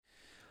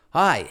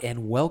Hi,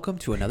 and welcome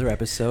to another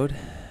episode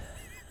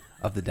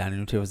of the Dining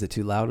Room Table. Was it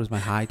too loud? Was my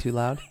hi too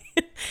loud?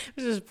 It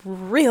was just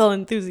real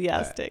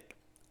enthusiastic,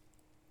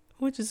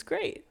 which is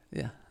great.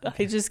 Yeah.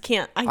 Okay. I just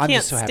can't. I I'm can't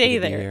just so happy stay to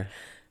be there. here.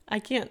 I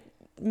can't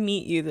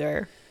meet you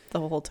there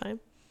the whole time.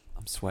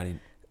 I'm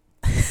sweating.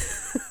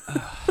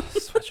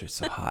 Sweatshirt's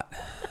so hot.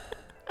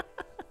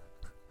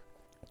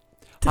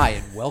 Hi,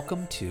 and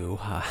welcome to...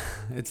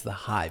 it's the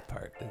hi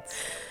part. It's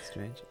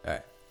strange. All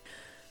right.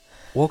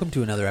 Welcome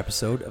to another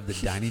episode of the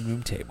Dining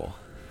Room Table.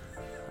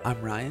 I'm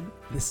Ryan.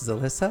 This is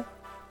Alyssa.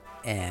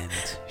 And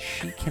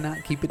she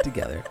cannot keep it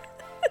together.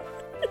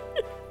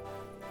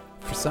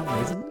 For some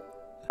reason.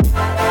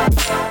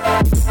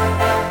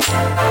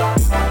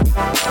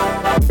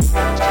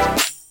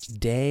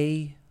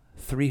 Day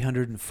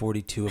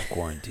 342 of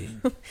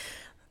quarantine.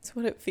 That's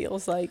what it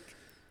feels like.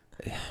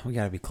 We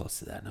got to be close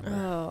to that number.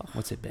 Oh.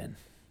 What's it been?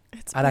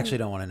 It's I actually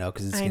don't want to know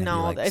because it's going to be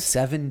like it's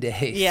 7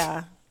 days.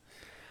 Yeah.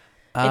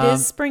 It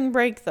is spring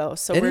break though,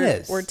 so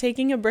we're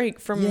taking a break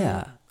from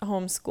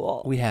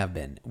homeschool. We have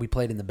been. We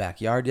played in the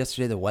backyard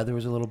yesterday. The weather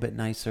was a little bit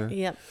nicer.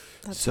 Yep,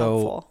 that's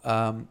helpful.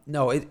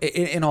 No,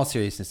 in all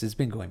seriousness, it's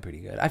been going pretty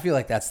good. I feel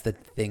like that's the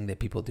thing that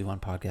people do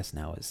on podcasts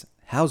now is,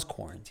 how's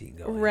quarantine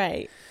going?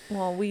 Right.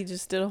 Well, we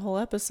just did a whole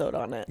episode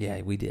on it.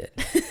 Yeah, we did.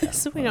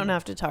 So we don't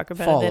have to talk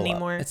about it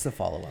anymore. It's the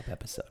follow-up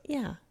episode.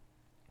 Yeah.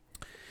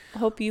 I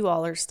hope you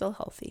all are still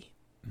healthy.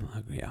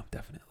 Yeah,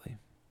 definitely.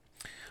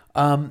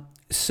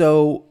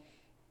 So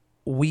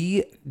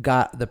we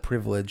got the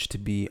privilege to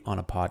be on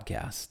a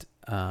podcast,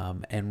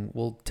 and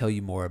we'll tell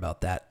you more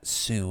about that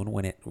soon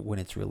when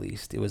it's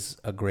released. It was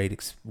a great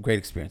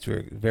experience. We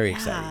were very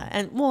excited.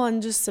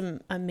 And just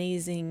some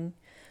amazing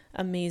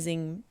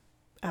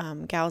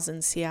gals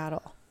in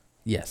Seattle.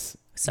 Yes.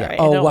 Sorry.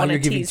 Yeah. I don't you're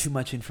tease. giving too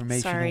much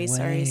information away.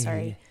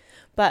 Sorry.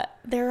 But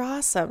they're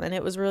awesome, and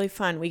it was really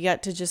fun. We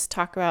got to just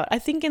talk about, I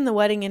think in the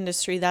wedding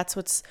industry, that's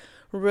what's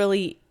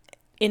really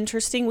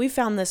interesting. We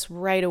found this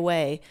right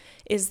away,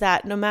 is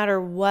that no matter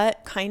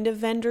what kind of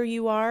vendor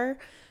you are,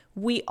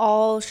 we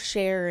all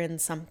share in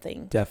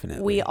something.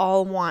 Definitely. We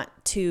all want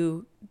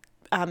to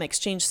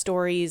exchange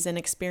stories and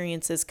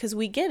experiences because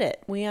we get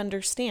it. We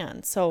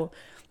understand. So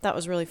that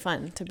was really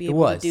fun to be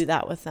able to do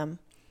that with them.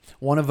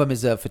 One of them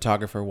is a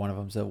photographer. One of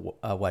them is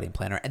a wedding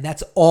planner. And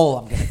that's all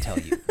I'm going to tell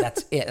you.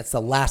 That's it. That's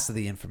the last of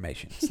the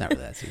information. It's not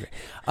really that secret.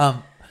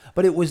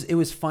 But it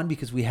was fun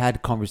because we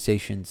had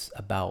conversations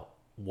about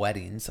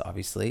weddings,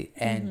 obviously,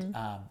 and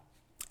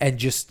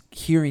just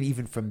hearing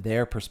even from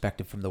their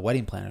perspective, from the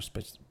wedding planner's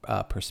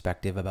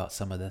perspective about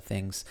some of the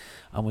things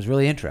was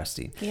really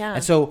interesting. Yeah.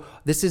 And so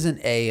this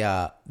isn't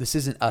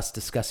us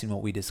discussing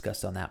what we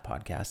discussed on that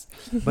podcast,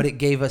 but it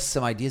gave us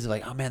some ideas of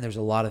like, oh man, there's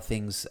a lot of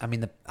things. I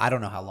mean, I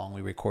don't know how long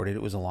we recorded.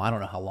 It was I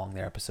don't know how long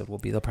their episode will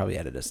be. They'll probably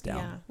edit us down.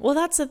 Yeah. Well,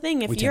 that's the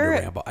thing. I tend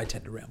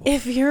to ramble.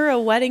 If you're a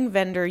wedding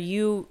vendor,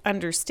 you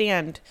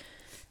understand.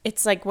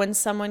 It's like when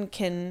someone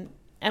can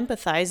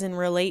empathize and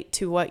relate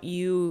to what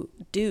you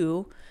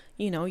do,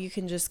 you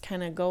can just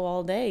kind of go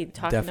all day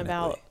talking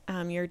about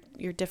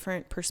your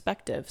different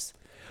perspectives.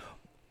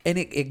 And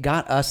it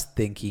got us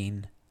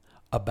thinking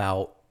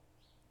about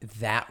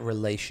that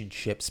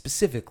relationship,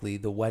 specifically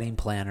the wedding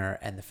planner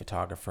and the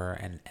photographer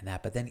and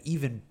that, but then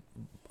even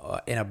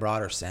in a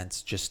broader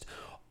sense, just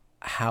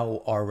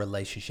how our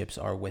relationships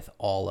are with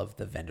all of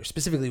the vendors,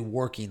 specifically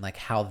working, like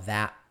how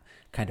that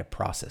kind of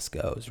process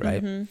goes,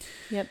 right?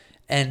 Mm-hmm. Yep.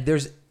 And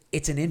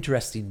it's an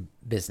interesting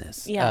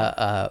business.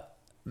 Yeah.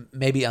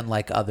 Maybe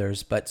unlike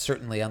others, but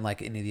certainly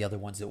unlike any of the other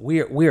ones that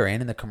we're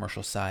in the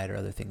commercial side or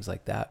other things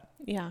like that.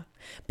 Yeah.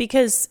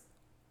 Because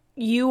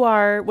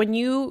when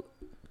you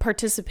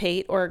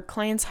participate or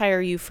clients hire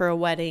you for a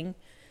wedding,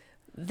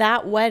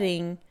 that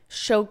wedding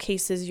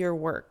showcases your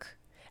work.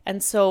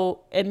 And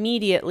so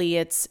immediately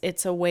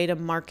it's a way to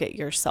market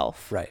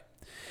yourself. Right.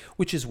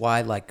 Which is why,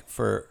 like,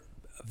 for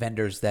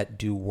vendors that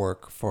do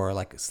work for,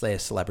 like, say, a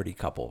celebrity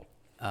couple,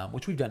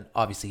 which we've done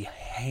obviously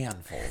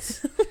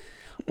handfuls.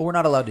 Well, we're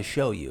not allowed to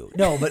show you.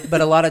 No, but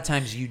a lot of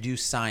times you do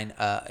sign,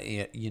 an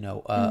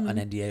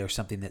NDA or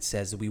something that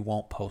says that we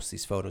won't post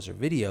these photos or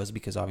videos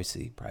because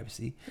obviously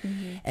privacy.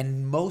 Mm-hmm.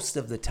 And most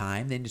of the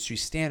time, the industry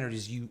standard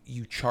is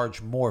you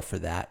charge more for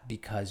that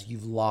because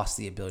you've lost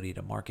the ability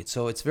to market.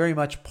 So it's very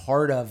much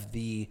part of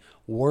the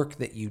work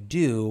that you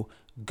do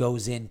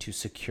goes into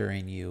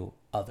securing you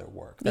other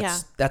work.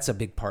 That's a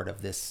big part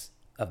of this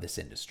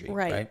industry.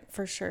 Right?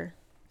 For sure.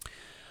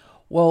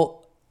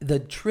 Well, the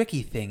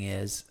tricky thing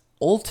is,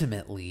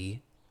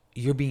 ultimately,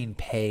 you're being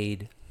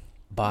paid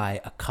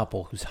by a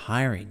couple who's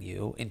hiring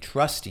you,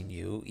 entrusting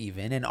you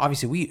even. And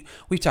obviously,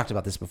 we've talked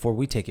about this before.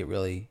 We take it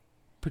really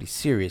pretty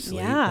seriously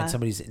when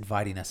somebody's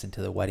inviting us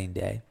into the wedding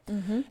day.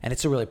 Mm-hmm. And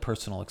it's a really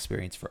personal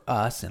experience for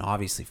us and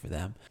obviously for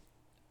them.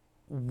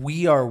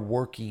 We are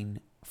working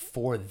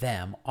for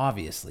them,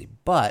 obviously,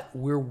 but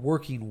we're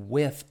working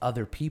with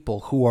other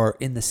people who are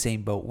in the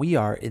same boat we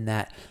are, in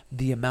that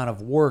the amount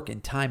of work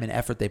and time and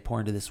effort they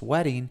pour into this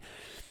wedding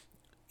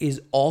is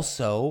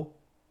also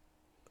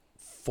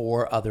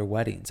for other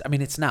weddings. I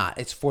mean, it's not.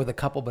 It's for the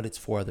couple, but it's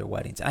for other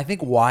weddings. And I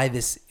think why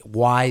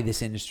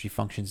this industry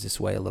functions this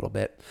way a little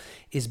bit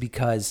is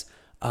because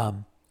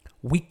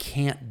we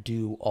can't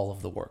do all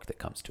of the work that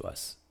comes to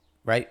us,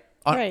 right?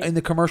 Right. In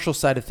the commercial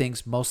side of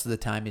things, most of the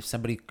time, if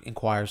somebody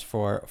inquires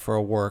for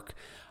a work,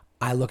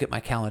 I look at my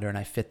calendar and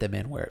I fit them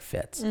in where it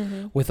fits.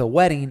 Mm-hmm. With a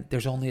wedding,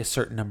 there's only a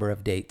certain number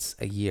of dates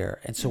a year,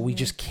 and so we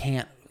just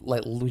can't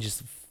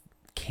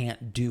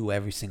do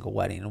every single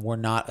wedding, and we're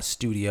not a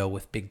studio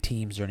with big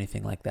teams or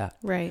anything like that.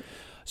 Right.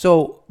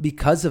 So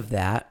because of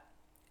that,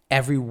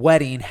 every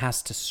wedding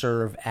has to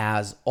serve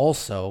as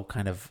also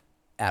kind of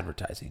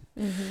advertising.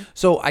 Mm-hmm.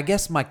 So I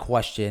guess my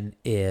question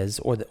is,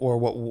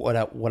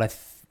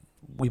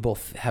 we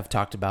both have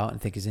talked about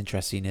and think is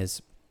interesting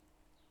is,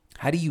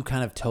 how do you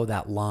kind of toe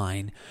that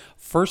line,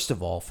 first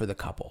of all, for the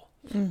couple?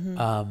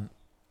 Mm-hmm.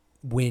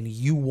 When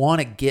you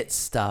want to get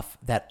stuff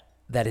that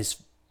is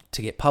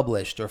to get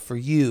published, or for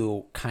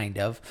you, kind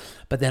of,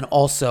 but then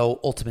also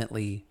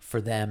ultimately for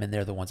them, and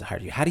they're the ones that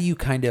hired you. How do you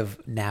kind of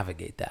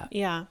navigate that?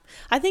 Yeah.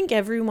 I think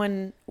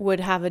everyone would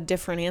have a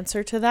different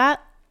answer to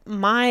that.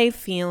 My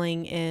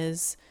feeling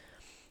is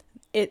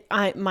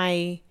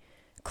my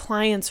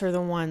clients are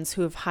the ones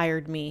who have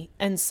hired me.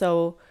 And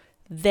so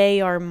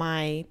they are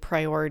my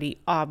priority,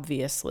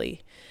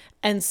 obviously.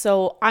 And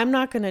so I'm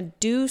not going to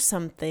do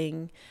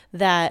something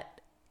that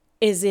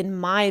is in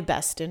my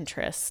best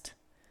interest.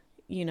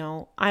 You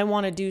know, I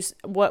want to do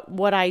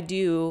what I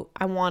do.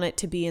 I want it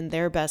to be in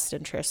their best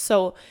interest.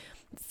 So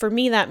for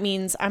me, that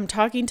means I'm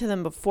talking to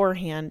them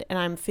beforehand and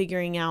I'm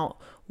figuring out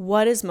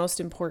what is most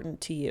important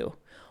to you,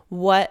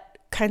 what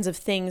kinds of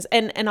things.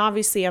 And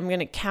obviously I'm going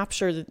to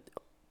capture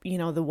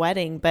the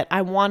wedding, but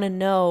I want to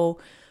know,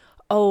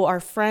 our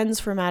friends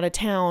from out of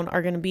town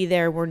are going to be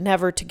there. We're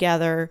never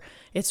together.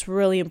 It's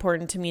really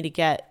important to me to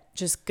get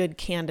just good,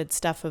 candid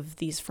stuff of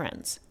these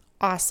friends.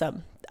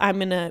 Awesome. I'm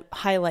going to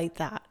highlight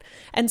that.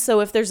 And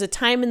so if there's a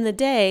time in the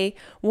day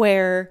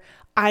where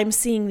I'm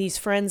seeing these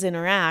friends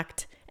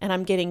interact and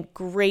I'm getting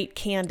great,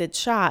 candid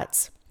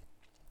shots,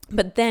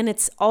 but then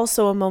it's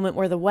also a moment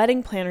where the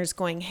wedding planner's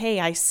going, hey,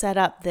 I set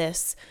up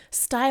this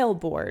style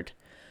board,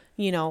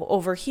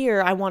 over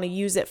here, I want to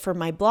use it for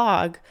my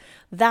blog.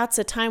 That's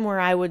a time where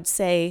I would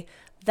say,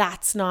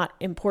 that's not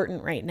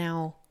important right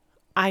now.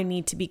 I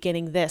need to be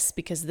getting this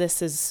because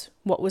this is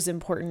what was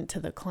important to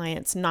the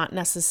clients, not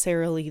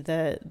necessarily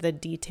the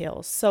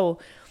details. So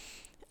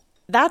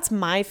that's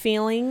my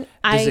feeling.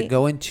 Does it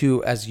go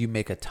into, as you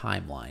make a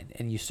timeline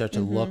and you start to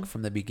look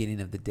from the beginning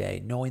of the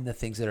day, knowing the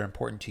things that are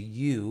important to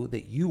you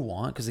that you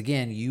want? Because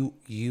again,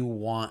 you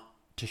want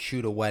to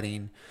shoot a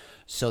wedding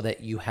so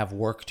that you have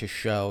work to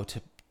show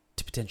to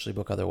potentially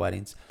book other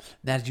weddings.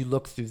 Now, as you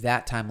look through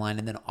that timeline,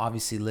 and then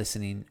obviously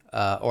listening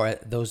or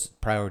those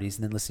priorities,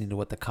 and then listening to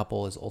what the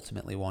couple is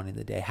ultimately wanting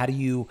the day, how do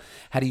you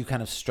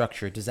kind of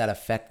structure it? Does that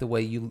affect the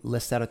way you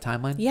list out a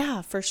timeline?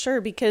 Yeah, for sure.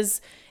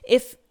 Because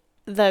if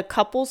the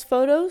couple's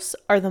photos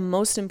are the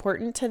most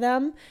important to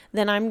them,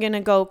 then I'm going to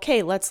go,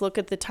 okay, let's look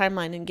at the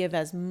timeline and give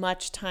as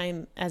much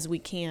time as we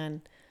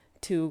can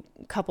to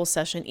couple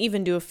session,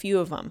 even do a few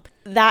of them.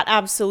 That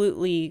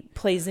absolutely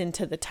plays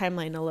into the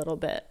timeline a little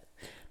bit.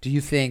 Do you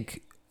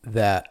think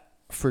that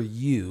for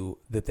you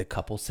that the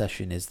couple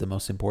session is the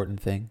most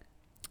important thing?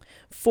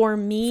 For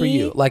me? For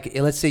you. Like,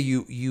 let's say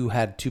you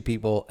had two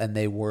people and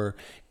they were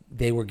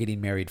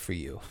getting married for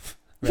you.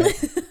 Right?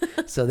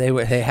 So they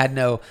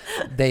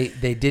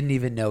didn't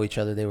even know each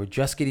other. They were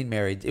just getting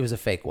married. It was a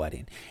fake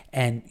wedding.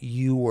 And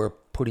you were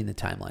putting the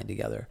timeline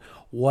together.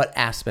 What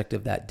aspect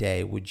of that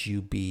day would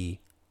you be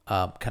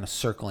kind of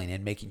circling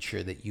and making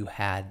sure that you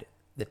had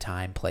the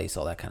time, place,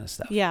 all that kind of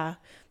stuff? Yeah.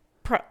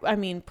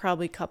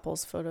 Probably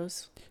couples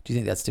photos. Do you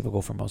think that's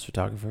typical for most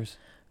photographers?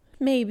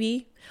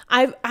 Maybe.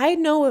 I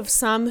know of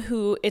some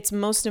who it's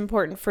most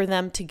important for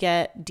them to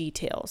get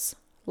details.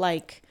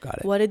 Like,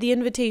 what did the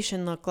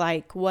invitation look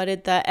like?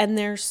 And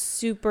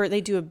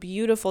they do a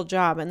beautiful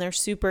job, and they're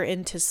super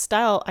into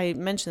style. I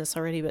mentioned this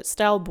already, but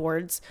style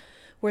boards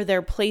where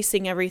they're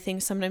placing everything.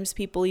 Sometimes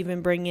people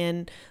even bring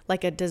in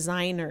like a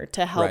designer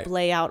to help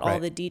lay out all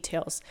the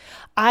details.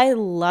 I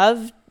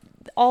love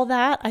all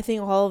that. I think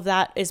all of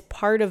that is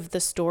part of the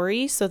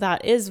story. So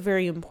that is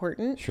very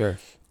important. Sure.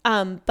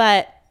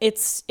 But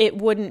it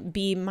wouldn't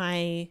be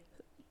my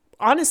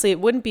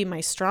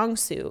strong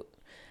suit.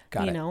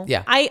 Got it.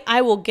 Yeah.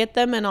 I will get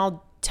them and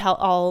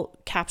I'll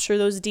capture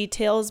those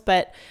details,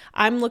 but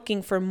I'm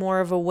looking for more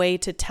of a way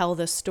to tell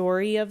the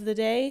story of the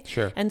day.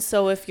 Sure. And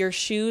so if your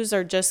shoes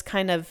are just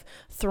kind of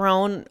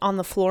thrown on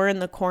the floor in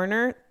the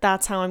corner,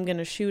 that's how I'm going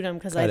to shoot them,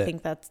 because I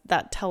think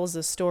that tells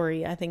a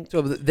story. I think.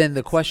 So then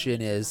the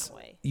question is,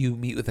 you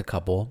meet with a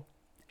couple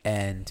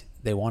and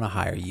they want to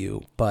hire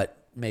you,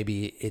 but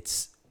maybe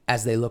it's,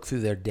 as they look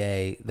through their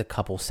day, the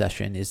couple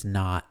session is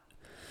not,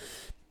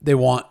 they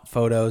want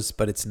photos,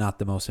 but it's not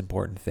the most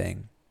important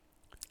thing.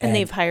 And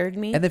they've hired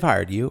me. And they've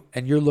hired you.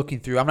 And you're looking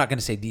through, I'm not going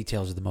to say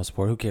details are the most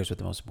important. Who cares what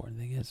the most important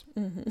thing is?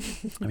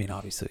 Mm-hmm. I mean,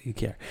 obviously you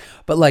care.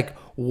 But like,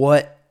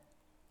 what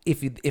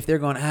if they're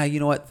going, you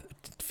know what,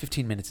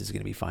 15 minutes is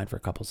going to be fine for a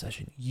couple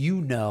session.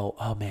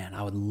 Oh man,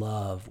 I would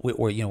love,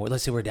 or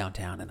let's say we're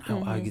downtown and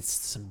I get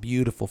some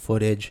beautiful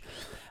footage,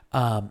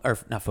 or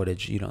not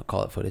footage. You don't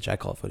call it footage. I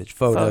call it footage.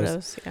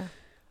 Photos.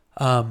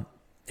 Yeah.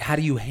 How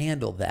do you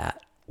handle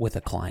that with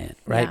a client,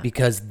 right? Yeah.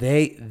 Because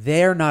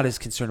they're not as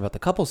concerned about the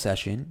couple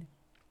session,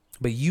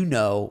 but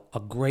a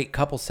great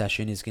couple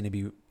session is going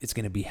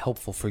to be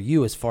helpful for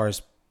you as far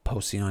as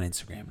posting on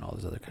Instagram and all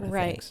those other kind of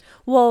things.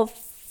 Well,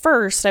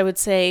 first I would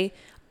say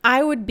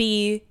I would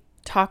be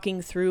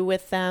talking through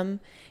with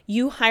them.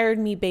 You hired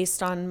me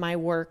based on my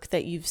work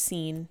that you've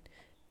seen,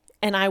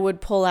 and I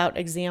would pull out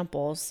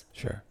examples.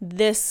 Sure.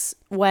 This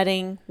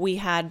wedding, we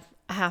had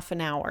a half an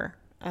hour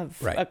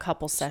of right. a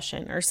couple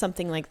session or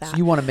something like that. So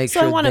you want to make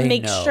sure I want to they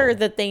make know. sure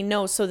that they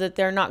know, so that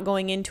they're not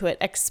going into it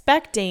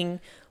expecting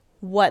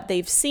what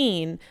they've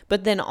seen,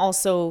 but then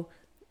also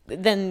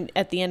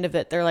at the end of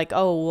it, they're like,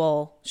 oh,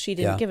 well, she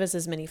didn't give us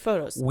as many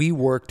photos. We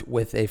worked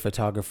with a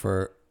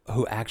photographer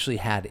who actually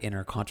had in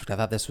her contract, I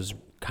thought this was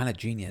kind of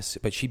genius,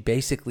 but she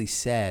basically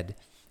said,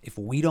 if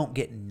we don't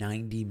get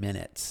 90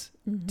 minutes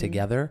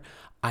together,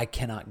 I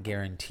cannot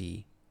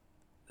guarantee,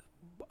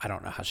 I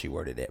don't know how she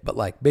worded it, but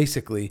like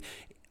basically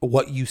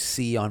what you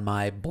see on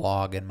my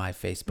blog and my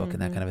Facebook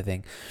and that kind of a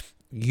thing,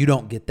 you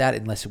don't get that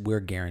unless we're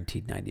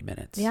guaranteed 90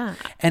 minutes. Yeah.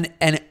 And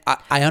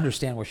I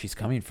understand where she's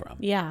coming from.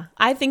 Yeah.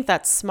 I think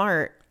that's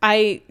smart.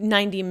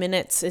 90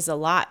 minutes is a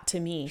lot to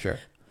me. Sure.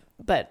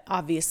 But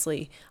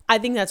obviously, I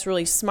think that's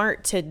really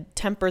smart to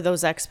temper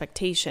those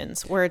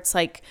expectations, where it's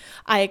like,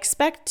 I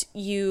expect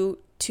you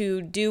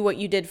to do what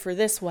you did for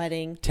this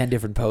wedding. 10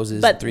 different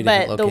poses, but 3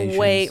 different locations. The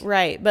way,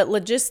 right. But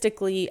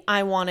logistically,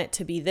 I want it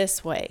to be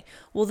this way.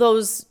 Well,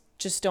 those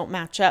just don't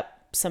match up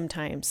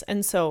sometimes.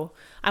 And so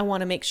I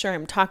want to make sure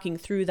I'm talking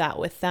through that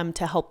with them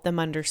to help them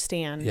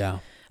understand. Yeah.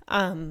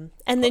 And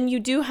then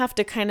you do have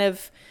to kind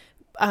of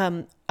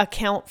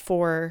account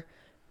for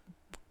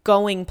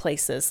going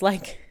places,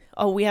 like,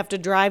 oh, we have to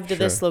drive to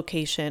this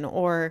location,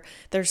 or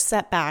there's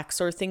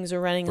setbacks, or things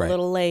are running a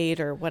little late,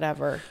 or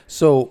whatever.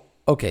 So,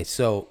 okay,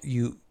 so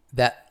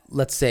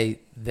let's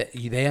say that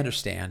they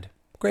understand.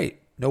 Great.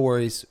 No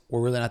worries.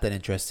 We're really not that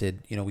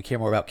interested. We care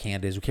more about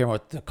candidates. We care more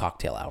about the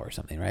cocktail hour or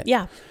something, right?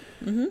 Yeah.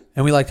 Mm-hmm.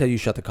 And we liked how you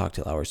shut the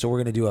cocktail hour. So we're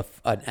going to do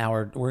an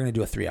hour. We're going to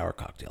do a 3-hour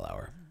cocktail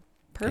hour.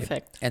 Perfect.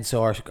 Okay? And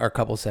so our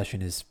couple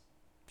session is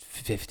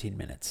 15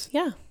 minutes.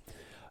 Yeah.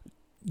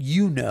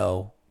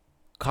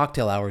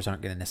 Cocktail hours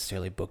aren't going to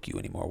necessarily book you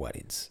any more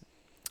weddings.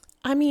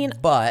 I mean,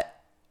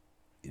 but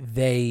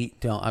they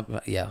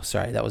don't.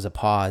 Sorry, that was a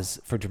pause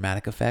for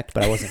dramatic effect,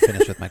 but I wasn't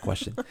finished with my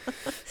question.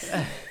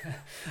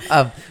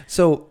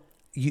 So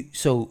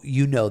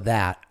you know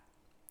that,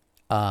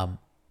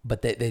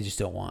 but they just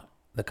don't want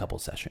the couple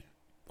session,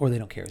 or they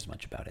don't care as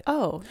much about it.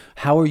 Oh,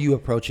 how are you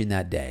approaching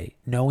that day,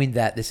 knowing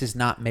that this is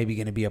not maybe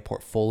going to be a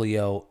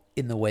portfolio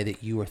in the way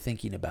that you were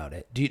thinking about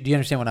it? Do you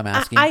understand what I'm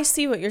asking? I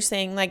see what you're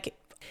saying. Like,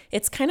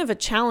 it's kind of a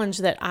challenge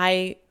that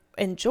I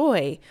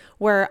enjoy,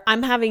 where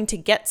I'm having to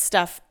get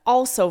stuff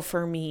also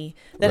for me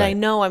that I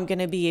know I'm going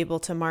to be able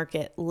to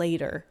market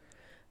later.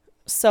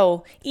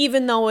 So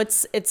even though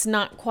it's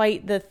not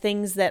quite the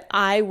things that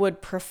I would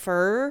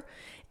prefer,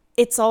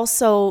 it's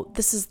also,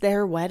 this is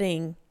their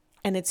wedding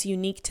and it's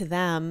unique to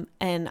them.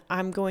 And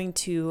I'm going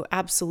to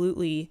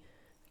absolutely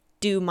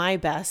do my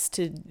best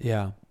to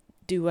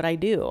do what I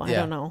do. I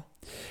don't know.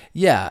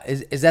 Yeah.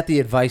 Is that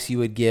the advice you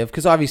would give?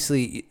 Because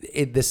obviously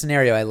the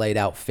scenario I laid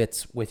out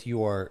fits with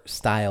your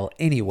style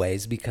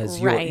anyways,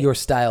 because your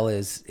style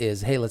is,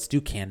 hey, let's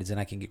do candidates and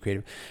I can get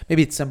creative.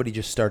 Maybe it's somebody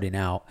just starting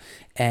out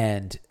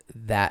and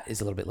that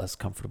is a little bit less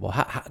comfortable.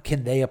 How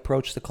can they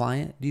approach the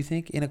client, do you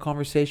think, in a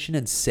conversation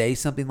and say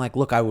something like,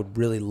 look, I would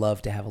really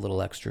love to have a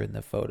little extra in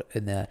the photo,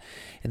 the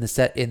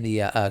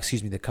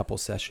couple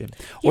session.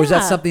 Or is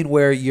that something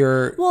where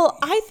you're... Well,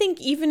 I think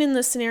even in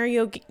the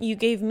scenario you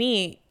gave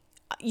me,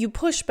 you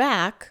push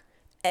back,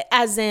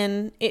 as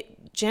in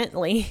it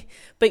gently,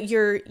 but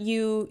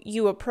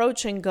you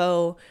approach and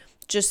go,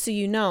 just so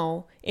you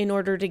know, in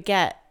order to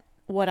get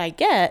what I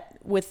get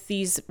with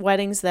these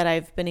weddings that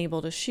I've been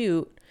able to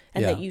shoot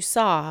and that you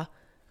saw,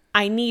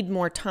 I need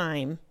more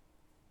time,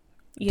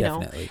 you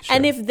know. Sure.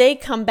 And if they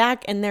come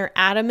back and they're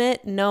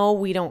adamant, no,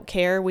 we don't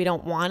care, we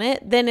don't want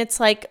it, then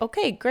it's like,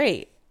 okay,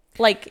 great.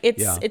 Like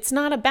it's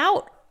not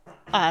about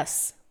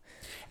us.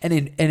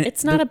 And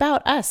it's not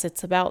about us.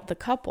 It's about the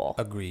couple.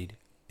 Agreed.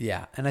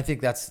 Yeah. And I think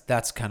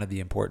that's kind of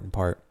the important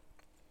part.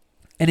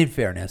 And in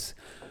fairness,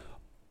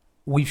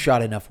 we've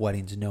shot enough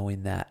weddings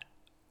knowing that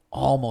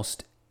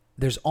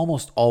there's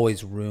almost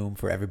always room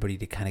for everybody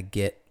to kind of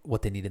get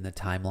what they need in the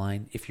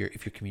timeline if you're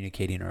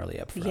communicating early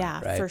up front.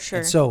 Yeah, right? For sure.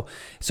 And so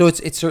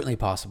it's certainly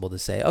possible to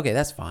say, okay,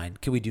 that's fine.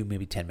 Can we do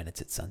maybe 10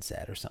 minutes at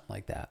sunset or something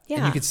like that? Yeah.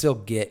 And you can still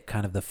get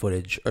kind of the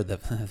footage or the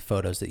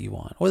photos that you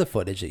want, or the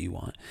footage that you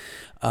want.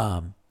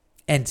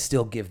 And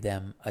still give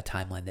them a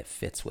timeline that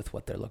fits with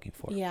what they're looking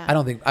for. Yeah.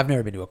 I've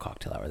never been to a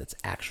cocktail hour that's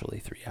actually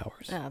 3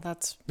 hours. Yeah,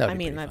 that's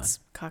fun.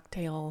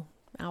 Cocktail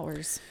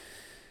hours.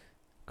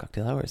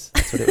 Cocktail hours.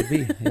 That's what it would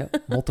be.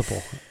 Yep.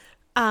 Multiple.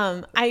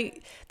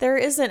 There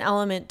is an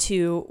element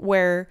too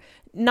where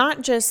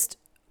not just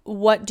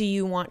what do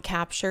you want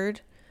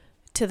captured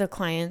to the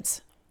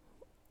clients,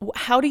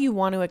 how do you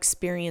want to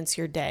experience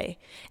your day?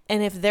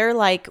 And if they're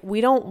like, we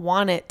don't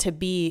want it to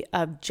be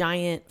a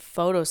giant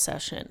photo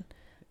session,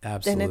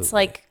 Absolutely. then it's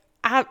like,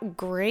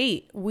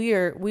 great, we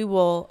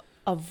will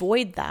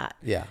avoid that.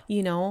 Yeah.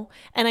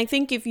 And I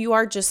think if you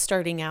are just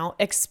starting out,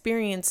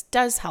 experience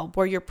does help,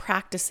 where you're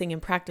practicing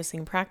and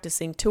practicing and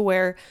practicing to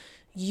where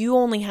you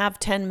only have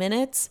 10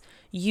 minutes,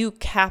 you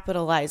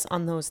capitalize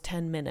on those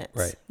 10 minutes.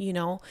 Right.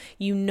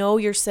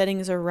 Your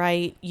settings are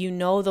right.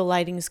 The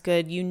lighting's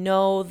good.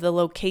 The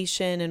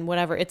location and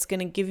whatever. It's going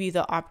to give you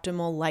the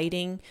optimal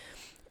lighting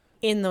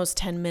in those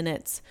 10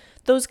 minutes.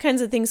 Those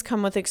kinds of things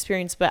come with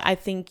experience, but I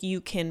think you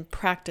can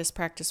practice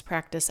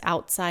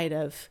outside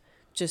of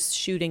just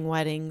shooting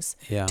weddings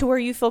to where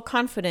you feel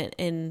confident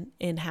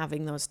in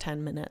having those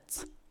 10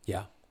 minutes.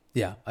 Yeah.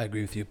 Yeah. I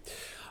agree with you.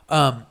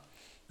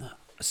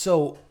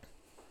 So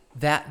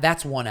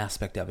that's one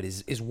aspect of it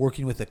is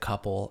working with a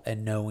couple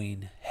and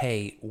knowing,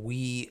 hey,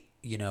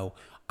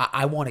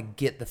 I want to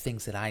get the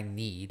things that I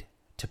need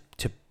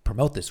to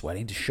promote this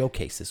wedding, to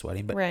showcase this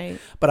wedding. But right.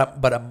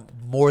 But I'm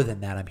more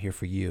than that. I'm here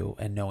for you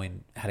and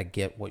knowing how to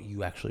get what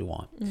you actually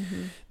want.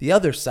 Mm-hmm. The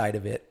other side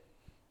of it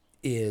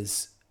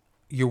is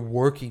you're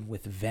working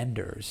with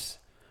vendors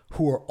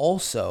who are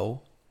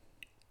also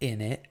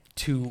in it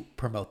to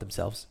promote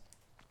themselves.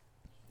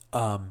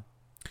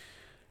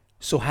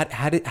 So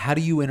how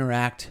do you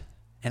interact?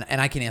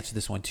 And I can answer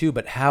this one too,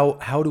 but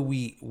how do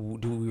we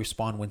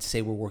respond when,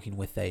 say, we're working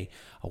with a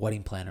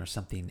wedding planner or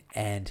something,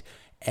 and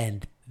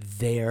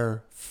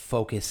their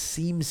focus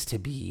seems to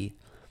be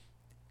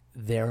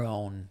their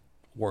own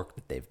work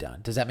that they've done?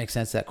 Does that make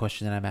sense, that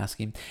question that I'm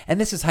asking? And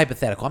this is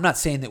hypothetical. I'm not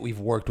saying that we've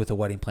worked with a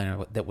wedding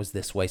planner that was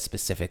this way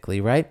specifically,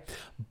 right?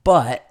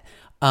 But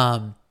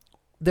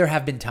there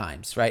have been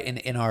times, right,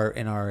 in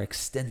our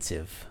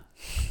extensive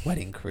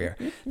wedding career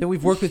that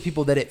we've worked with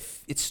people that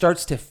it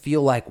starts to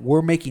feel like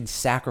we're making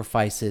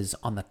sacrifices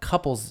on the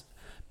couple's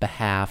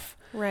behalf,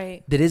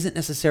 right, that isn't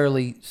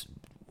necessarily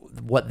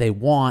what they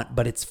want,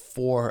 but it's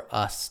for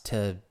us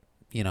to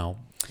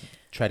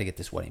try to get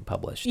this wedding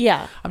published.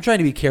 Yeah, I'm trying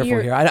to be careful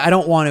here. I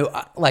don't want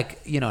to,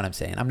 you know what I'm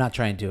saying. I'm not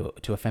trying to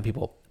offend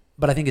people,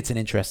 but I think it's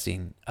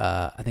interesting.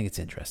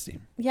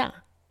 Yeah.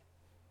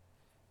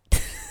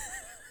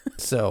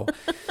 So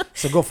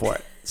go for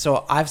it.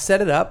 So I've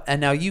set it up, and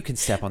now you can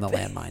step on the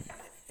landmine.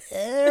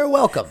 You're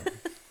welcome.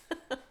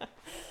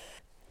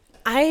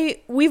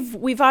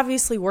 We've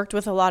obviously worked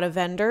with a lot of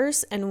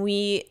vendors, and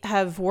we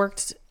have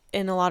worked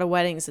in a lot of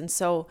weddings, and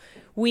so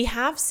we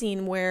have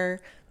seen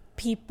where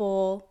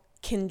people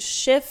can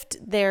shift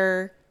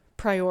their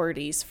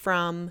priorities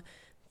from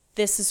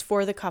this is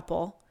for the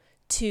couple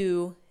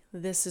to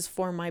this is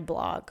for my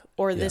blog,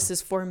 or this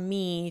is for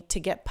me to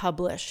get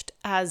published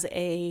as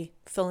a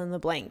fill in the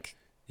blank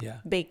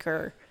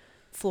baker,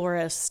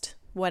 florist,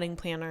 wedding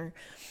planner,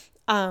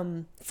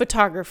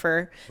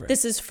 photographer. Right.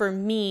 This is for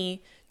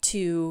me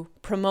to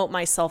promote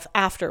myself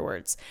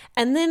afterwards.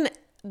 And then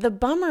the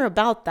bummer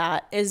about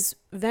that is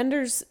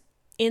vendors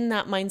in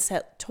that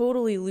mindset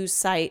totally lose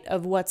sight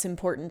of what's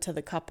important to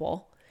the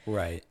couple.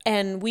 Right.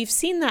 And we've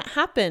seen that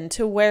happen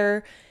to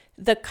where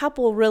the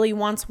couple really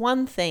wants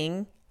one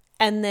thing,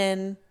 and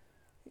then,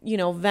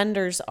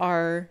 vendors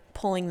are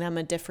pulling them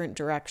a different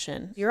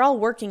direction. You're all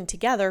working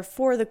together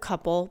for the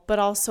couple, but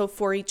also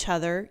for each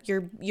other.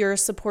 You're a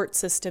support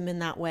system in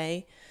that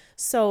way.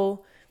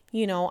 So,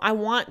 I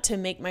want to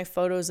make my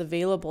photos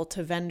available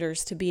to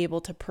vendors to be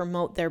able to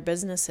promote their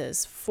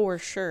businesses for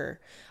sure.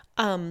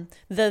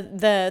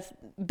 The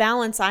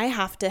balance I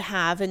have to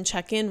have and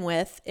check in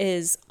with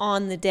is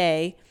on the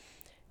day,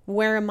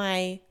 where am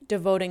I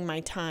devoting my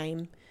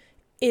time?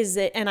 Is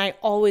it, and I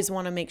always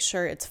want to make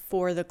sure it's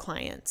for the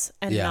clients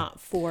and not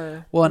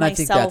for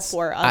myself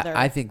or other.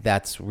 I think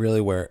that's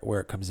really where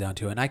it comes down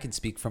to. And I can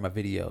speak from a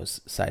videos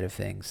side of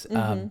things.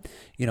 Mm-hmm.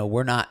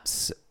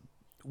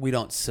 We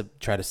don't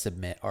try to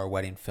submit our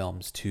wedding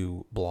films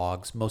to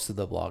blogs. Most of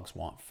the blogs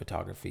want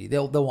photography.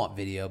 They'll want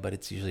video, but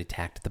it's usually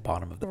tacked at the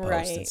bottom of the post.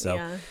 Right, and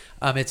so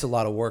it's a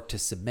lot of work to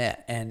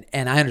submit. And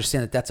I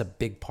understand that that's a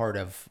big part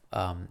of,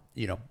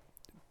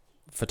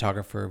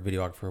 photographer,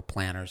 videographer,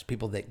 planners,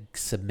 people that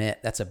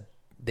submit,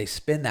 they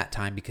spend that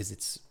time because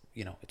it's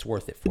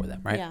worth it for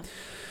them. Right. Yeah.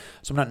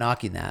 So I'm not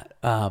knocking that.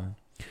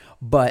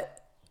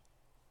 But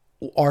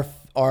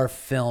our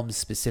films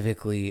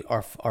specifically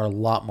are a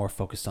lot more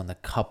focused on the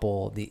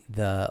couple, the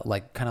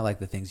kind of like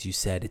the things you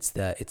said. It's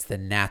the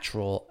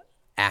natural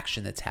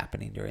action that's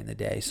happening during the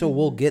day. So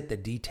we'll get the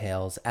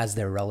details as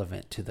they're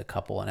relevant to the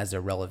couple and as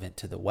they're relevant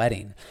to the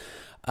wedding.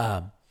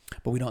 But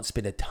we don't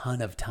spend a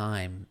ton of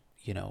time,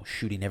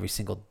 shooting every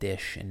single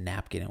dish and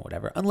napkin and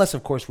whatever, unless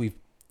of course we've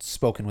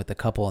spoken with the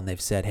couple and they've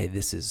said, hey,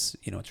 this is,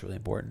 it's really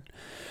important.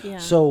 Yeah.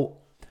 So,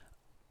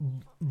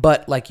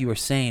 but like you were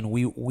saying,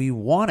 we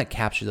want to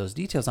capture those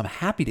details. I'm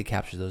happy to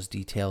capture those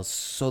details.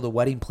 So the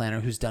wedding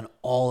planner who's done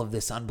all of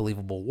this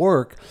unbelievable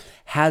work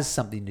has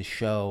something to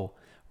show.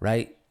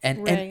 Right.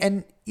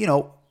 And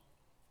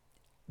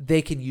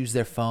they can use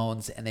their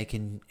phones and they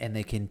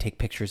can take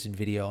pictures and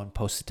video and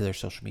post it to their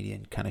social media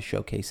and kind of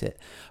showcase it.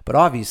 But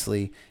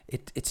obviously,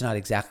 it's not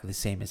exactly the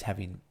same as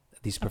having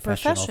these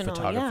professional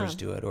photographers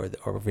do it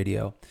or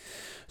video.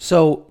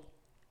 So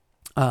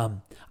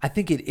I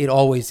think it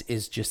always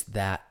is just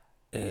that.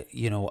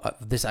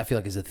 This I feel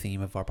like is a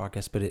theme of our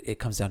podcast, but it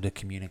comes down to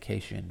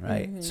communication,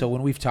 right? Mm-hmm. So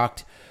when we've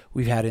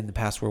had in the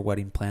past where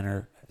wedding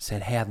planner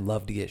said, "Hey, I'd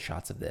love to get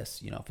shots of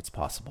this, if it's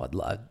possible. I'd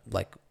love,"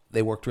 like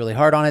they worked really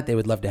hard on it. They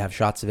would love to have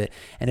shots of it.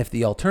 And if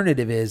the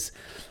alternative is,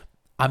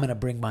 I'm going to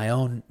bring my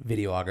own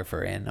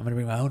videographer in, I'm going to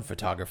bring my own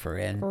photographer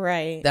in,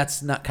 right?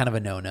 That's not kind of a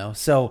no-no.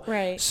 So,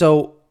 right.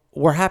 So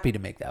we're happy to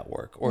make that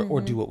work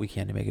or do what we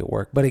can to make it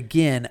work. But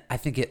again, I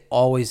think it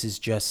always is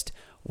just,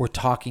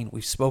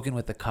 we've spoken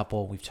with the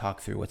couple, we've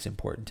talked through what's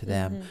important to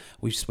them.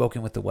 We've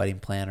spoken with the wedding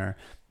planner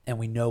and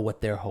we know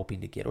what they're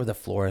hoping to get, or the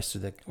florist or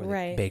the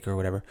baker or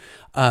whatever.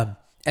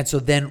 And so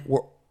then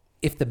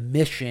if the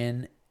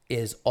mission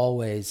is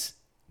always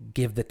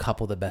give the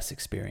couple the best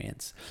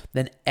experience,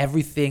 then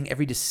every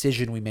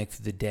decision we make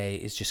through the day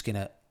is just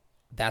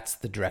that's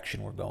the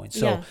direction we're going.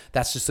 So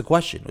that's just the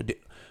question.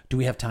 Do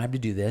we have time to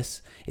do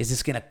this? Is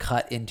this going to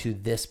cut into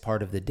this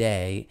part of the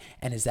day?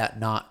 And is that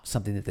not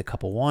something that the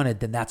couple wanted?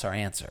 Then that's our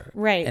answer.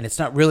 Right. And it's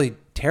not really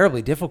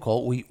terribly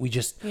difficult. We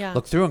just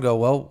look through and go,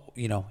 well,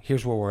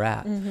 here's where we're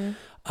at.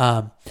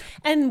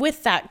 And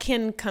with that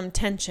can come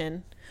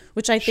tension,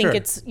 which I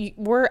think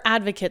we're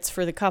advocates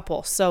for the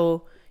couple.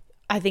 So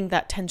I think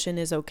that tension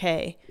is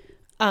okay.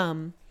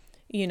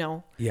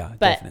 Yeah,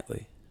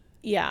 definitely.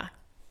 Yeah.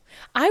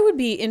 I would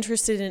be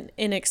interested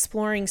in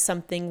exploring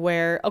something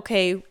where,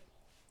 okay,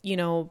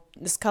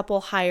 this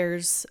couple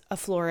hires a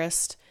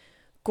florist,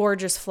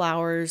 gorgeous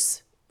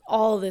flowers,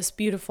 all these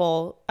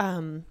beautiful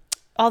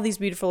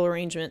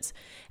arrangements,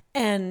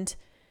 and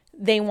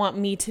they want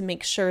me to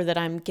make sure that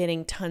I'm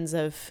getting tons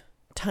of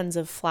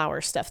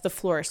flower stuff. The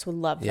florist would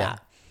love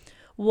that.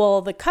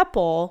 Well, the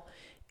couple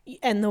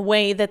and the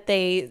way that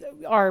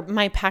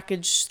my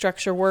package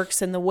structure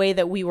works and the way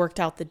that we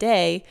worked out the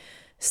day,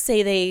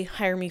 say they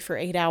hire me for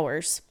 8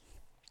 hours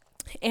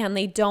and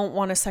they don't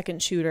want a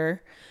second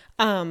shooter.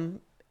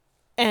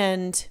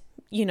 And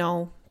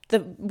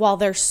while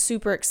they're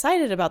super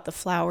excited about the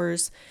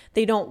flowers,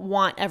 they don't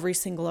want every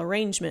single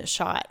arrangement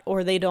shot,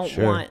 or they don't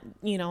want,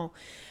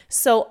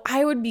 so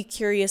I would be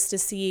curious to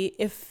see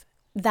if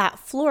that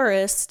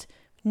florist,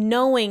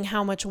 knowing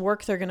how much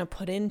work they're going to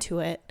put into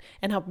it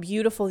and how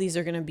beautiful these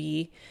are going to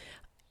be,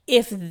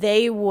 if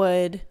they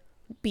would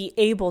be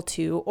able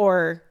to,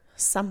 or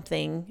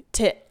something,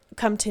 to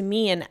come to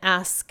me and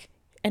ask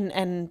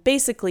and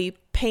basically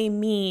pay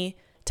me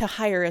to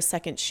hire a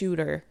second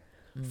shooter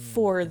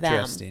for them.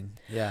 Interesting.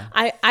 Yeah.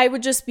 I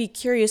would just be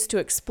curious to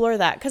explore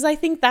that, because I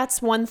think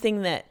that's one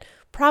thing that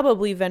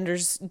probably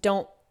vendors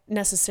don't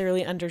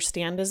necessarily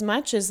understand as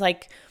much, is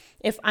like,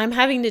 if I'm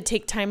having to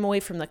take time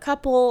away from the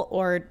couple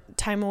or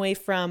time away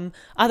from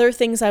other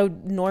things I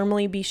would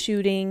normally be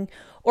shooting,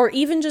 or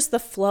even just the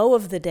flow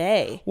of the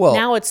day. Well,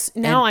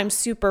 now I'm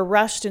super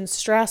rushed and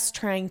stressed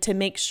trying to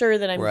make sure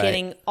that I'm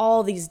getting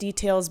all these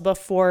details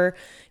before,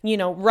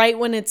 right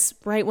when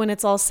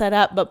it's all set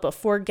up, but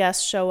before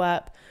guests show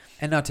up.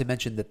 And not to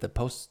mention that the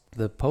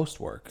post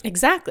work.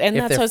 Exactly. And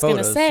that's what I was going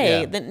to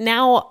say, that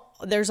now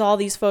there's all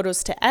these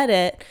photos to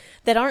edit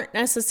that aren't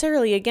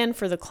necessarily, again,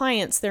 for the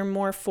clients. They're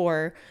more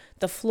for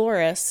the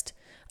florist.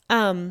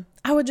 I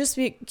would just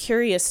be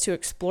curious to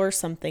explore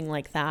something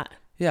like that.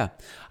 Yeah.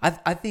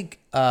 I think,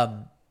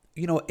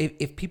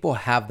 if people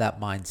have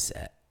that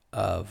mindset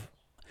of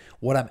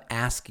what I'm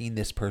asking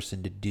this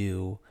person to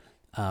do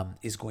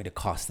is going to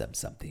cost them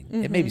something.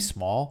 Mm-hmm. It may be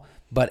small,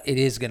 but it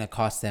is going to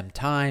cost them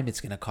time.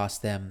 It's going to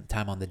cost them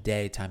time on the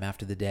day, time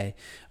after the day.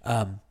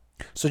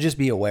 So just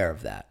be aware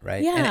of that,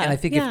 right? Yeah, and I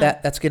think if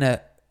that's going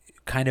to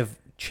kind of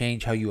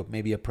change how you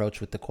maybe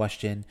approach with the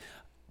question,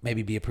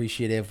 maybe be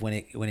appreciative when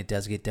it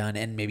does get done,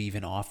 and maybe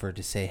even offer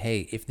to say,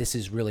 hey, if this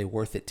is really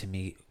worth it to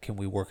me, can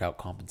we work out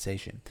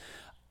compensation?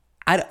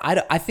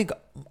 I think,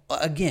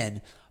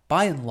 again,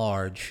 by and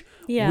large,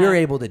 we're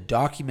able to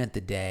document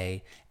the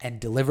day and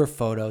deliver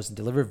photos and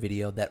deliver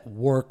video that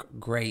work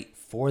great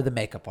for the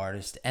makeup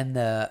artist and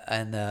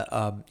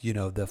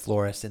the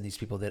florist and these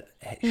people that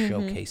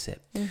showcase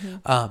it.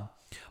 Mm-hmm.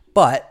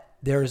 But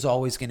there's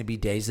always going to be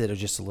days that are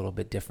just a little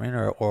bit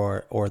different,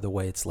 or the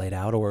way it's laid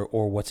out,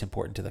 or what's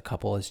important to the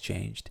couple has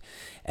changed.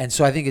 And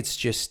so I think it's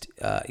just,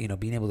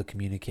 being able to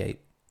communicate,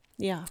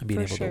 and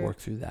being able to work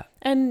through that.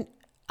 And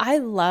I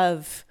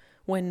love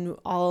when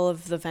all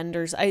of the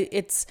vendors, I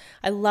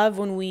love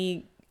when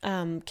we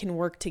can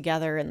work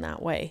together in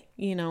that way,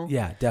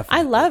 Yeah, definitely.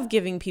 I love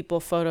giving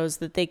people photos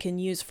that they can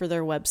use for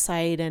their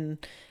website and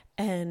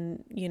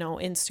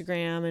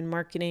Instagram and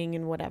marketing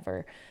and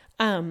whatever.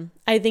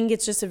 I think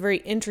it's just a very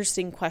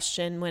interesting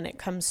question when it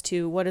comes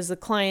to what does the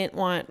client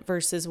want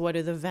versus what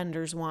do the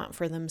vendors want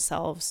for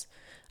themselves.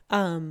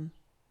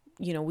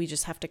 We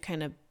just have to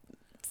kind of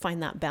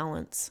find that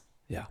balance.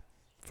 Yeah,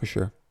 for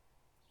sure.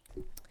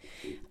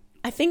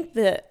 I think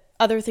the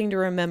other thing to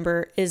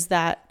remember is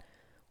that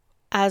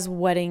as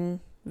wedding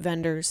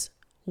vendors,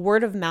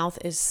 word of mouth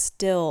is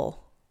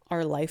still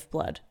our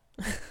lifeblood.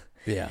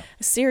 Yeah.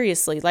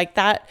 Seriously, like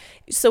that.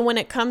 So when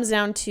it comes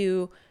down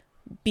to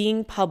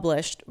being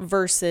published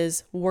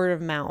versus word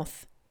of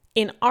mouth,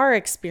 in our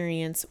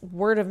experience,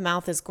 word of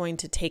mouth is going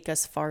to take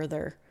us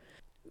farther.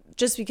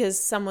 Just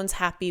because someone's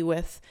happy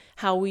with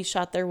how we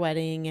shot their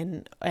wedding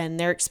and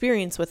their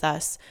experience with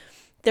us,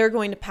 they're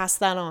going to pass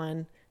that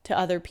on to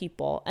other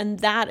people. And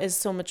that is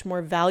so much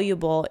more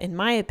valuable, in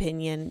my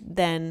opinion,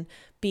 than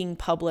being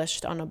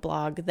published on a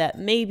blog that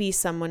maybe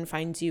someone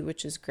finds you,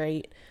 which is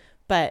great.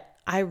 But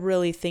I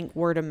really think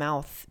word of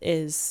mouth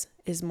is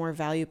more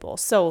valuable.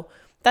 So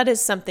that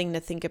is something to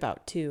think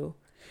about too.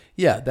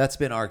 Yeah, that's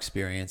been our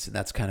experience, and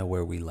that's kind of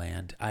where we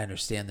land. I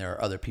understand there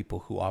are other people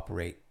who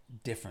operate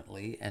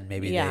differently, and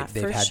maybe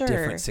they've had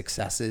different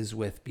successes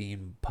with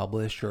being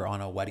published or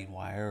on a wedding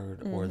wire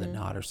or the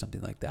knot or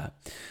something like that.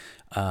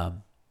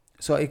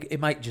 So it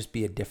might just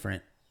be a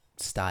different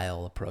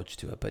style approach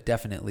to it, but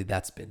definitely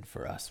that's been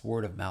for us.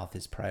 Word of mouth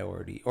is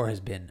priority, or has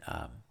been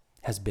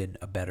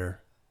a better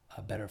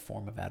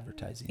form of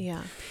advertising.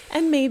 Yeah.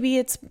 And maybe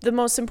it's the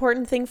most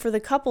important thing for the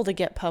couple to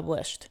get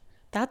published.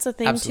 That's a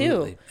thing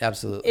too.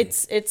 Absolutely.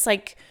 It's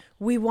like,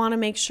 we want to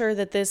make sure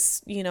that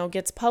this,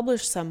 gets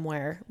published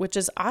somewhere, which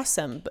is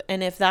awesome.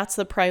 And if that's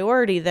the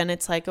priority, then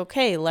it's like,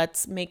 okay,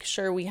 let's make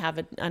sure we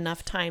have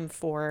enough time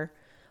for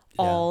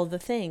all the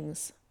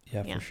things.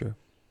 Yeah, for sure.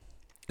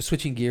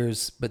 Switching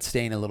gears, but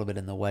staying a little bit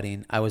in the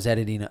wedding. I was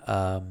editing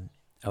a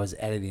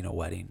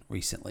wedding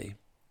recently,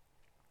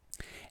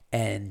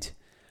 and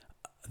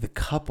the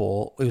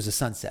couple, it was a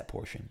sunset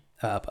portion,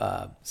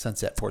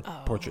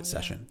 portrait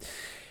session.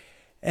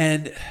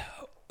 And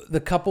the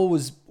couple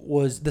was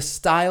the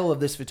style of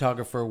this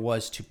photographer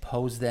was to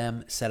pose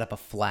them, set up a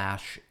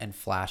flash, and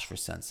flash for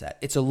sunset.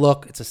 It's a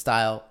look, it's a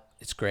style,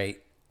 it's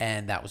great,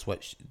 and that's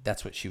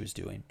what she was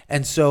doing.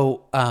 And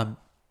so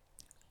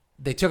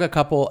they took a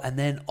couple, and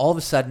then all of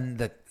a sudden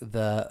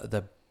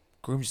the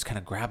groom just kind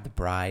of grabbed the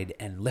bride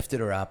and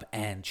lifted her up,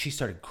 and she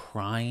started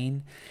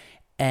crying,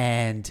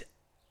 and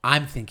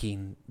I'm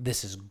thinking,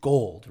 this is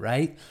gold,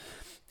 right?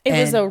 It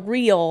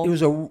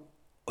was a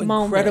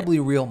incredibly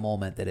real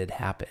moment that had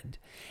happened.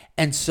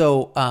 And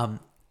so, and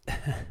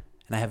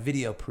I have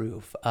video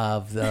proof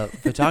of the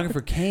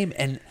photographer came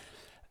and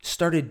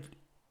started,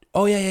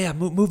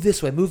 move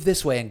this way,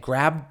 and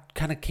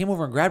came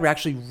over and grabbed her,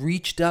 actually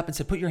reached up and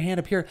said, put your hand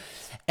up here.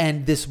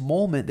 And this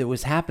moment that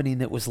was happening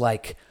that was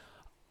like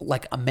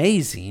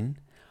amazing,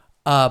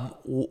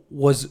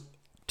 was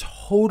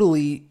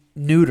totally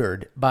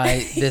neutered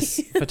by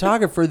this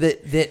photographer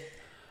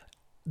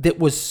that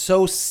was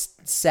so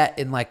set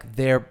in like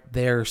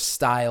their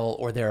style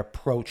or their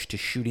approach to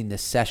shooting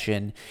this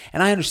session.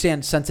 And I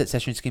understand sunset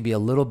sessions can be a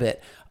little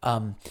bit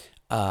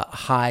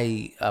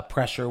high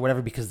pressure or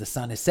whatever, because the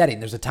sun is setting.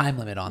 There's a time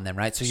limit on them,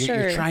 right? So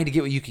you're trying to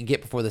get what you can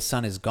get before the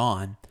sun is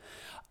gone.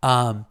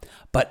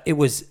 But it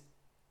was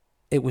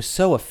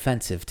so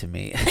offensive to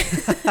me.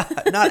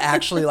 Not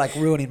actually like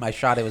ruining my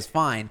shot. It was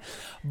fine.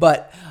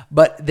 But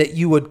that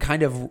you would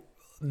kind of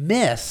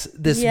miss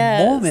this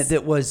moment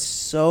that was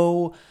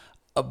so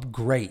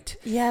great.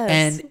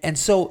 Yes. And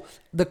so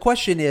the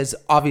question is,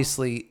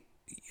 obviously,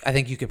 I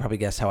think you could probably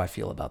guess how I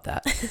feel about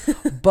that.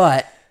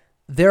 But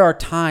there are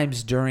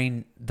times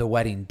during the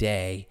wedding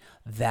day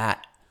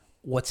that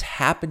what's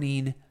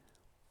happening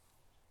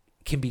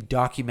can be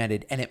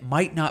documented, and it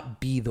might not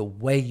be the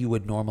way you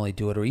would normally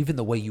do it, or even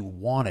the way you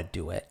want to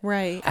do it.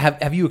 Right.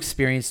 Have you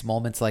experienced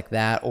moments like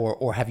that,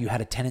 or have you had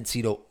a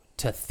tendency to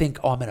think,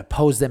 oh, I'm going to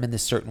pose them in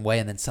this certain way,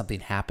 and then something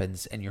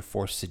happens and you're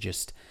forced to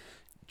just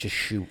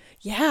shoot?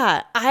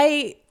 Yeah.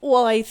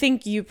 I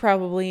think you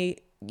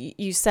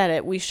said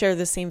it. We share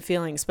the same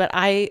feelings, but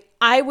I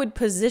would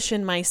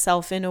position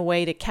myself in a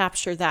way to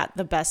capture that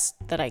the best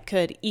that I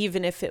could,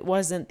 even if it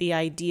wasn't the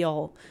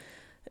ideal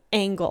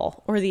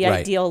angle or the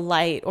ideal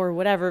light or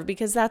whatever,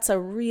 because that's a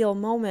real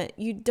moment.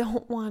 You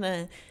don't want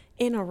to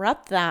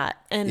interrupt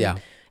that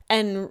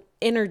and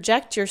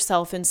interject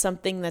yourself in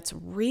something that's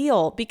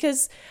real,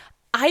 because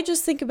I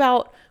just think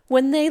about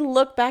when they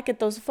look back at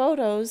those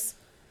photos,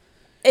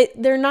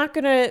 they're not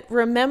going to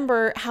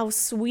remember how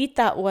sweet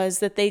that was,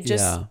 that they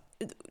just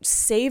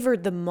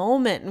savored the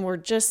moment and were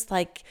just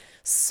like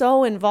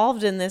so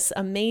involved in this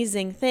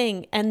amazing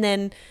thing. And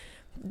then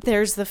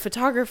there's the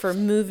photographer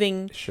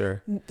moving,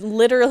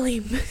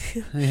 literally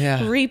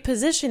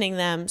repositioning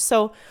them.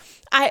 So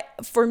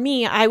for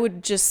me, I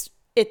would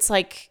it's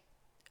like,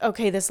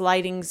 okay, this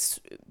lighting's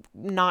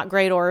not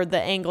great or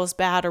the angle's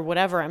bad or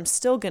whatever. I'm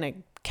still going to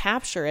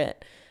capture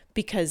it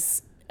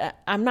because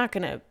I'm not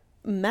going to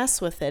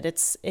mess with it.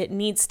 It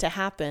needs to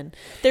happen.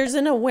 There's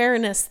an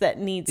awareness that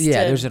needs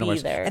to be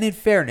there. And in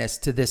fairness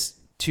to this,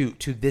 to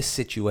this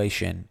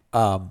situation,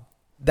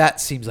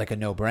 that seems like a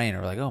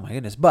no-brainer. Like, oh my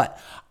goodness.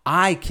 But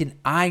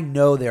I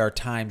know there are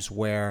times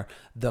where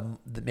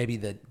maybe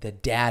the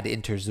dad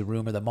enters the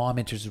room or the mom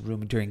enters the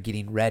room during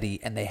getting ready,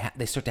 and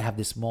they start to have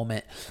this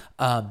moment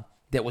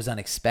that was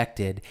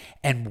unexpected,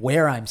 and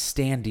where I'm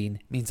standing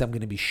means I'm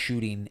going to be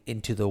shooting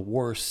into the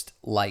worst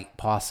light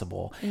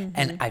possible.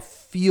 And I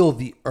feel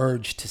the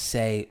urge to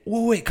say,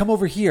 "Whoa, wait, come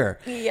over here."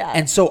 Yeah.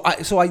 And so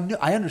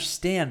I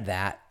understand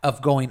that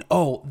of going,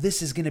 "Oh,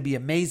 this is going to be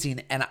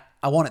amazing," and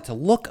I want it to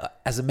look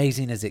as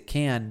amazing as it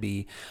can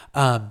be.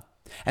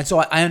 And so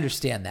I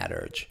understand that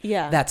urge.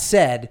 Yeah. That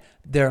said,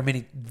 there are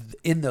many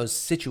in those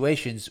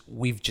situations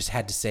we've just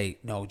had to say,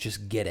 no,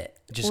 just get it,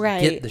 just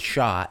get the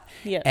shot.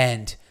 Yeah.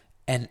 And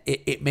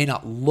it may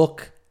not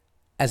look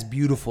as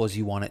beautiful as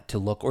you want it to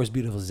look or as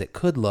beautiful as it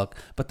could look,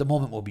 but the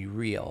moment will be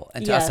real.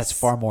 And to us, that's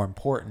far more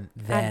important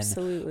than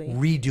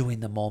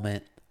redoing the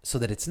moment so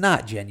that it's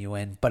not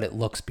genuine, but it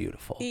looks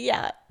beautiful.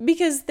 Yeah,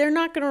 because they're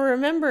not going to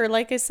remember,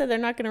 like I said, they're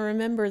not going to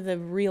remember the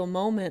real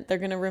moment. They're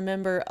going to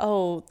remember,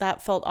 oh,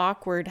 that felt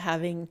awkward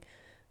having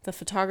the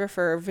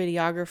photographer or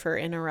videographer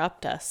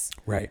interrupt us.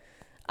 Right.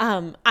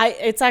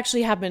 It's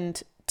actually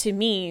happened to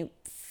me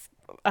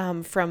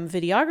from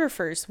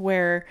videographers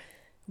where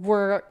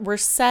we're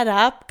set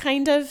up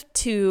kind of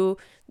to,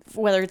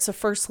 whether it's a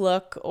first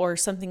look or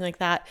something like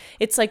that,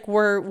 it's like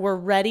we're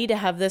ready to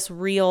have this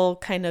real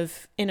kind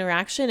of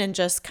interaction and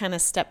just kind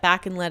of step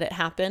back and let it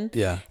happen.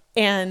 Yeah.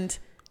 And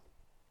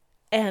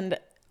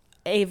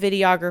a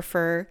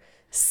videographer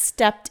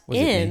stepped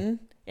in.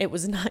 It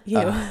was not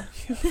you.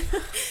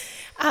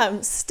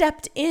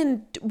 Stepped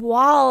in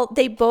while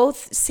they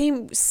both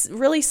seemed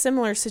really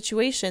similar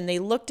situation. They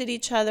looked at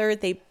each other.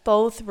 They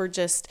both were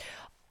just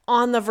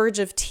on the verge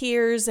of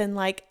tears and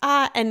like,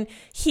 and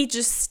he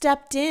just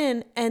stepped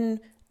in and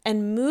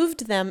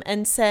moved them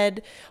and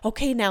said,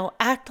 okay, now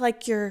act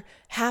like you're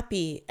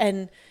happy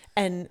and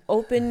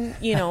open,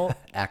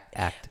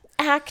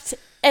 act.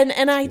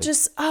 And I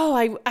just,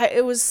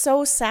 it was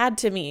so sad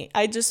to me.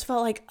 I just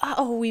felt like,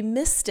 we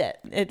missed it.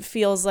 It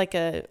feels like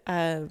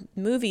a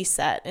movie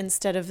set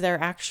instead of their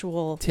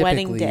actual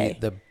wedding day.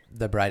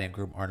 The bride and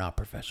groom are not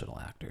professional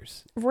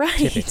actors. Right.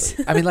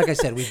 Typically. I mean, like I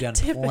said, we've done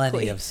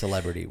plenty of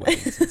celebrity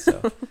weddings, and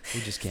so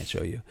we just can't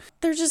show you.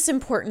 They're just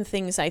important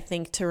things, I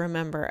think, to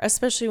remember,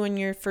 especially when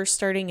you're first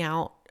starting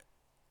out.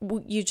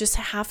 You just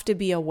have to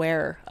be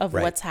aware of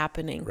what's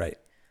happening. Right.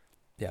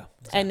 Yeah.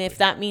 Exactly. And if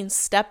that means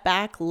step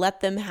back,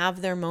 let them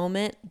have their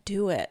moment,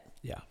 do it.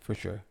 Yeah, for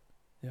sure.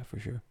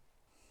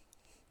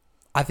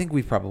 I think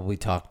we've probably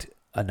talked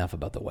enough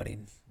about the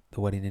wedding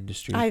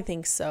industry. I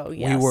think so.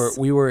 Yes.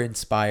 We were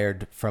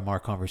inspired from our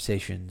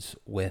conversations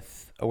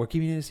with. We're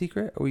keeping it a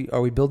secret.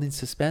 Are we building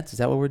suspense? Is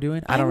that what we're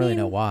doing? I don't really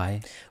know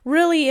why.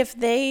 Really, if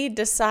they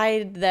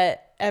decide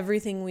that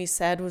everything we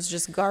said was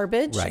just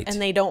garbage,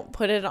 and they don't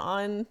put it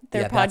on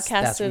their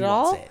podcast at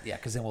all, yeah,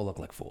 because then we'll look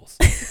like fools.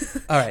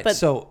 All right,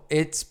 so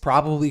it's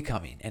probably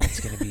coming, and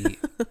it's going to be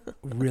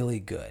really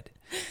good.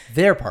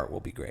 Their part will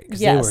be great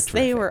because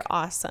they were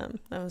awesome.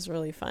 That was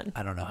really fun.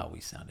 I don't know how we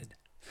sounded.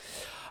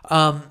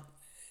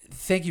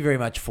 Thank you very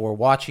much for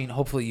watching.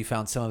 Hopefully you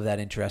found some of that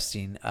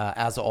interesting.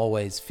 As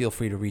always, feel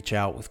free to reach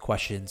out with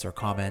questions or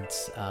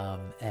comments,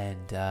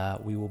 and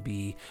we'll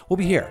be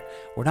here.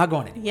 We're not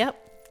going anywhere.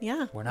 Yep.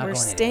 Yeah. We're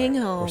staying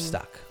anywhere. home. We're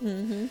stuck.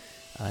 Mm-hmm.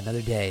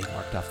 Another day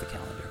marked off the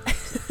calendar.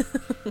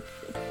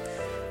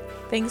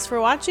 Thanks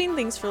for watching.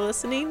 Thanks for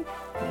listening.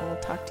 And we'll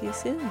talk to you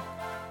soon.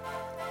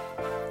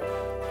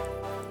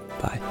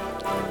 Bye.